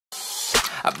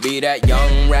I be that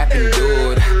young rapping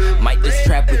dude, might just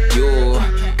trap with you.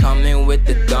 Coming with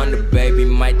the thunder, baby,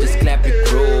 might just clap your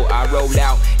crew. I roll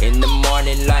out in the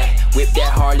morning light, whip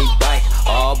that Harley bike,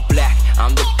 all black,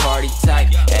 I'm the party type,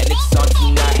 and it's on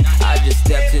tonight. I just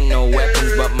stepped in, no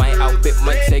weapons, but my outfit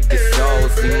might take the soul.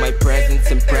 See my presence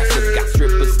impressive, got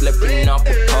strippers slipping off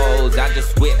the poles. I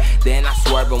just whip, then I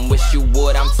swerve and wish you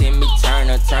would. I'm Timmy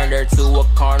Turner, turned her to a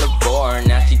carnivore.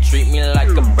 Now she treat me like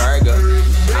a burger.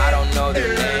 I don't know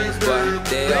their names, but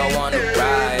they all wanna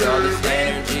ride. All this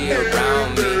energy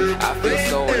around me, I feel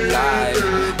so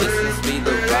alive. This must be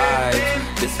the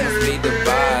vibes, this must be the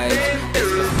vibes,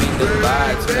 this must be the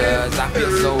vibes, cause I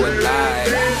feel so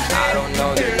alive. I don't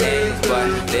know their names,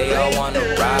 but they all wanna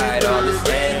ride. All this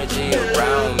energy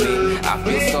around me, I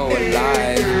feel so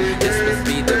alive. This must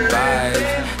be the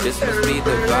vibes, this must be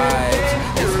the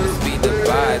vibes, this must be the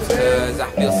vibes, cause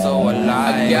I feel so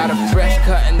alive. I got a fresh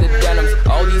cut in the denims,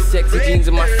 all these sexy jeans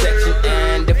in my section,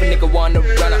 and if a nigga wanna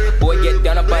run up, boy get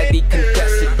done up by the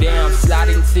contestant. Damn, slide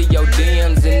into your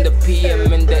DMs in the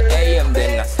PM and the AM,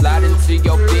 then I slide into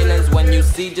your feelings when you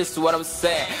see just what I'm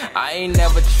saying. I ain't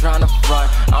never tryna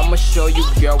front, I'ma show you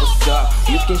girl what's up.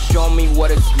 You can show me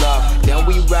what it's love, then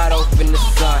we ride off in the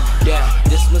sun. Damn,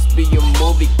 this must be a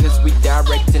movie, cause we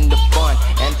directing the fun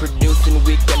and producing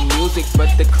weekend music, but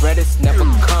the credits never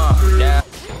come. Yeah.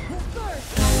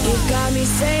 You got me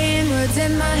saying words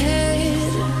in my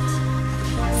head,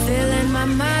 filling my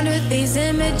mind with these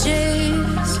images,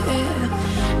 yeah.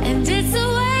 And it's the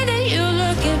way that you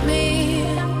look at me,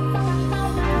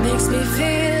 makes me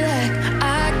feel like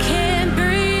I can't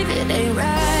breathe. It ain't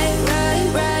right, right,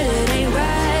 right, it ain't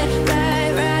right,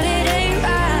 right, right, it ain't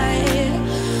right.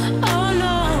 Oh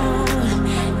no,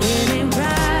 it ain't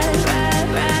right, right,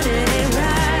 right, it ain't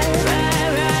right, right,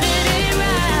 right, it ain't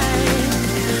right.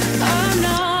 Oh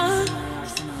no.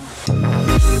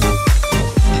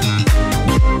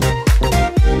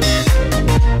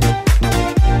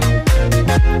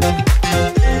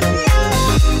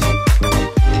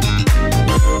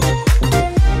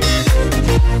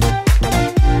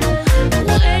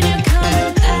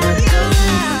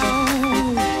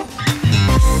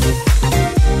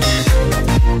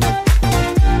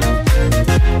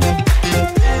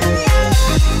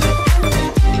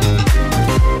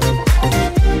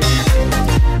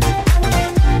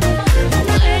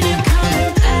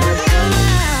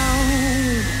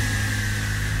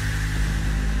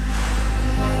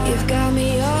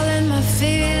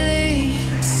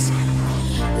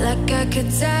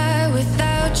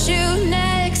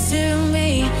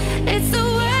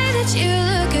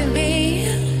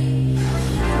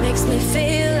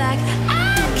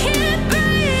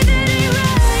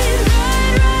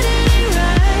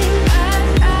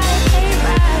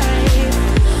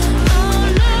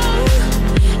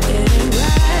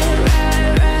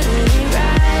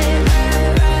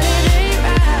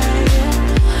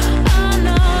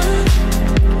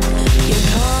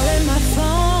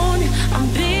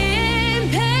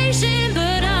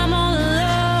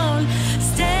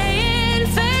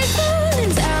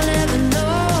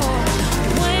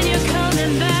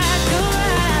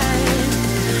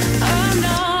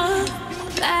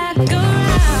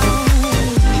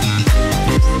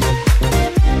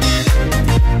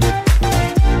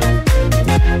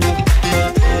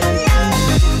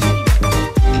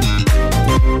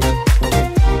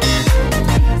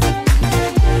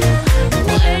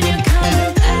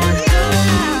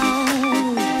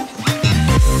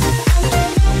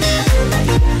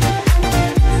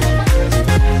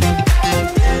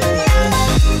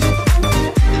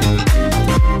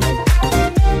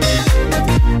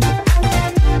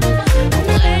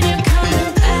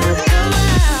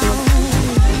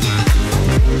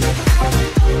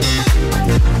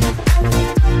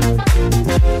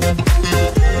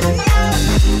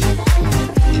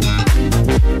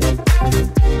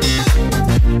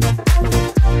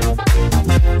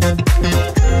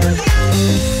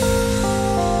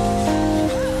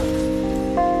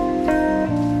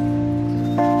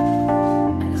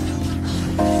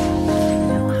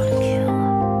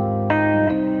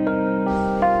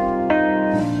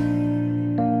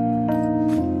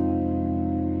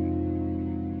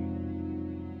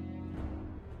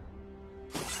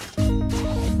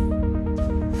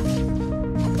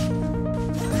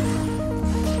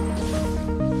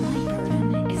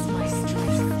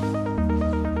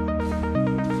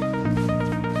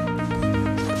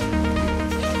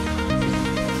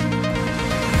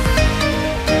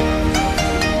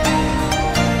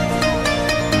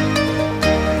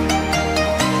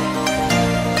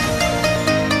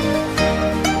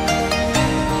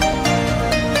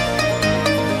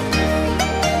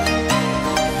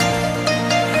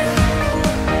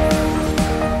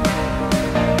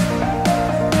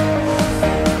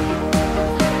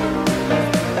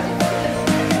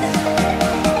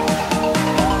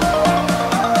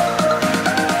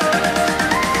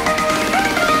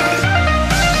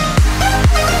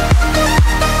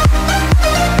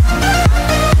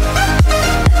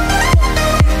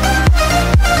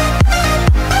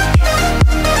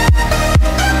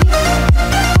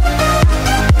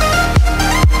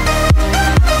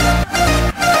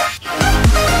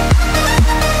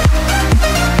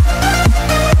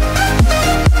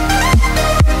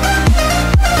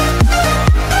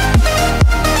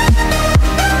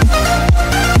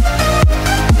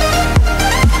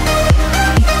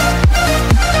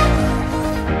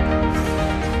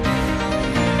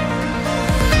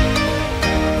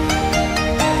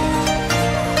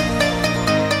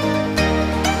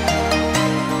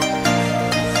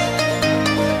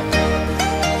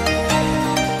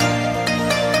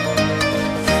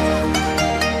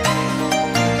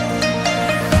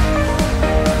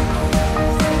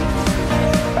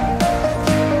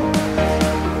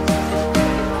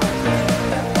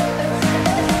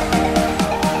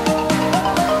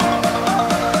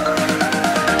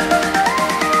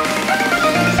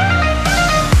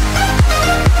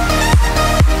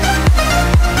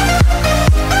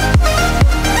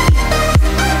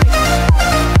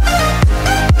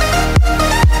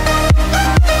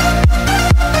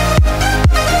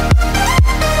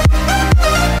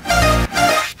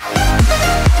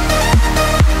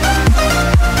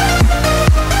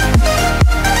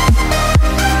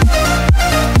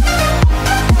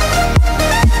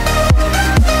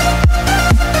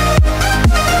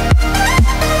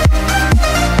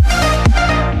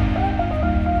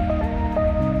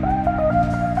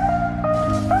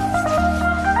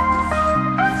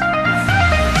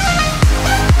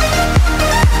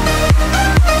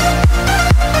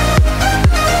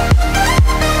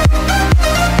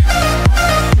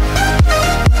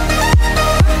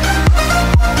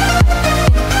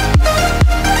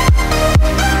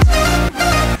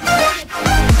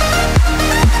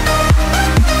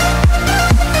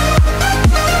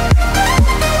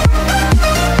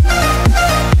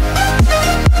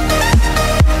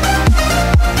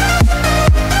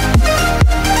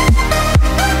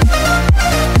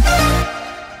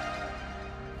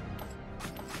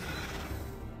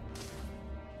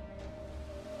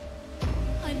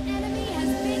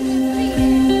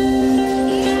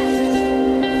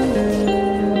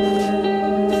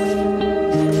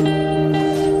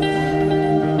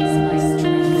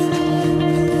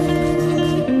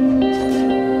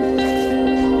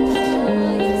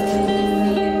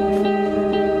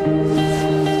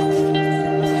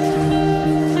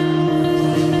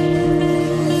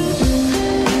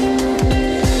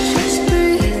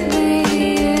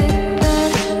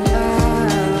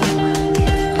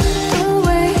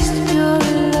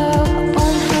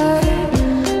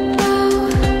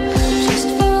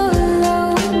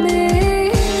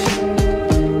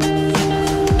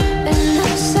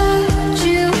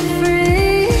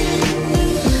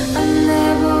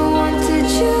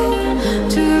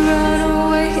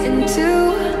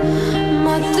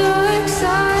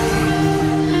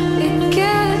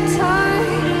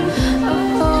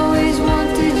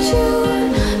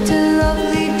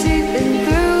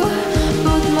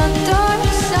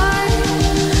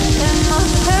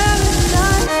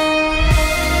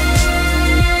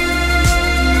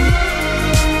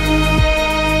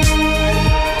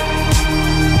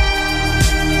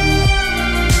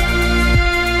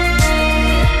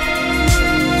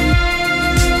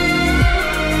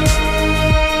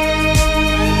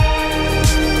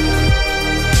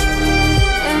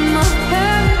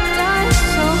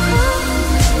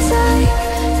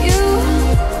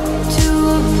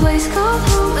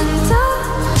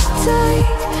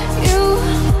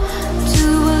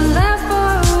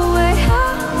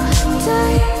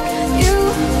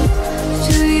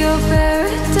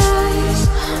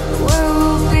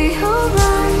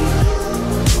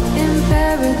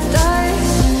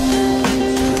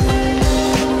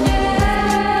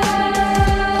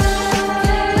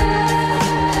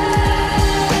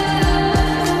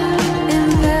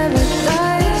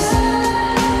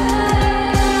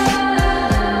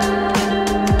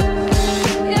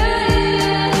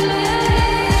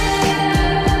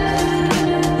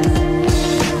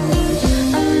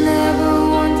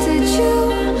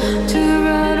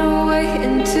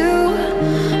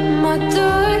 my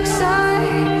dark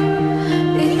side.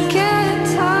 It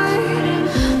gets hard.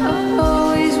 I've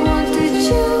always wanted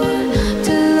you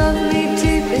to love me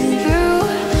deep and through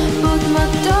both my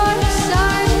dark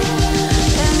side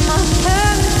and my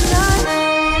paradise.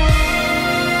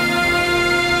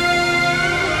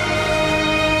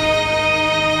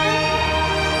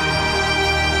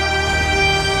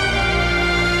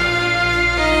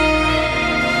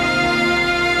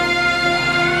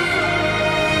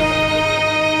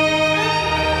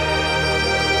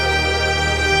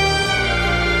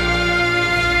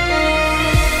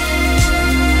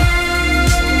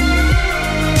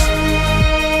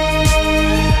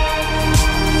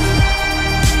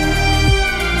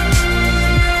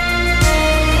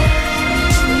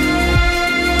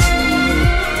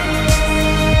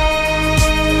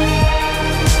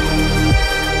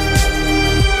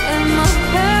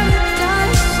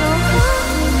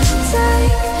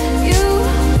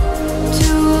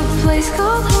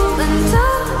 Called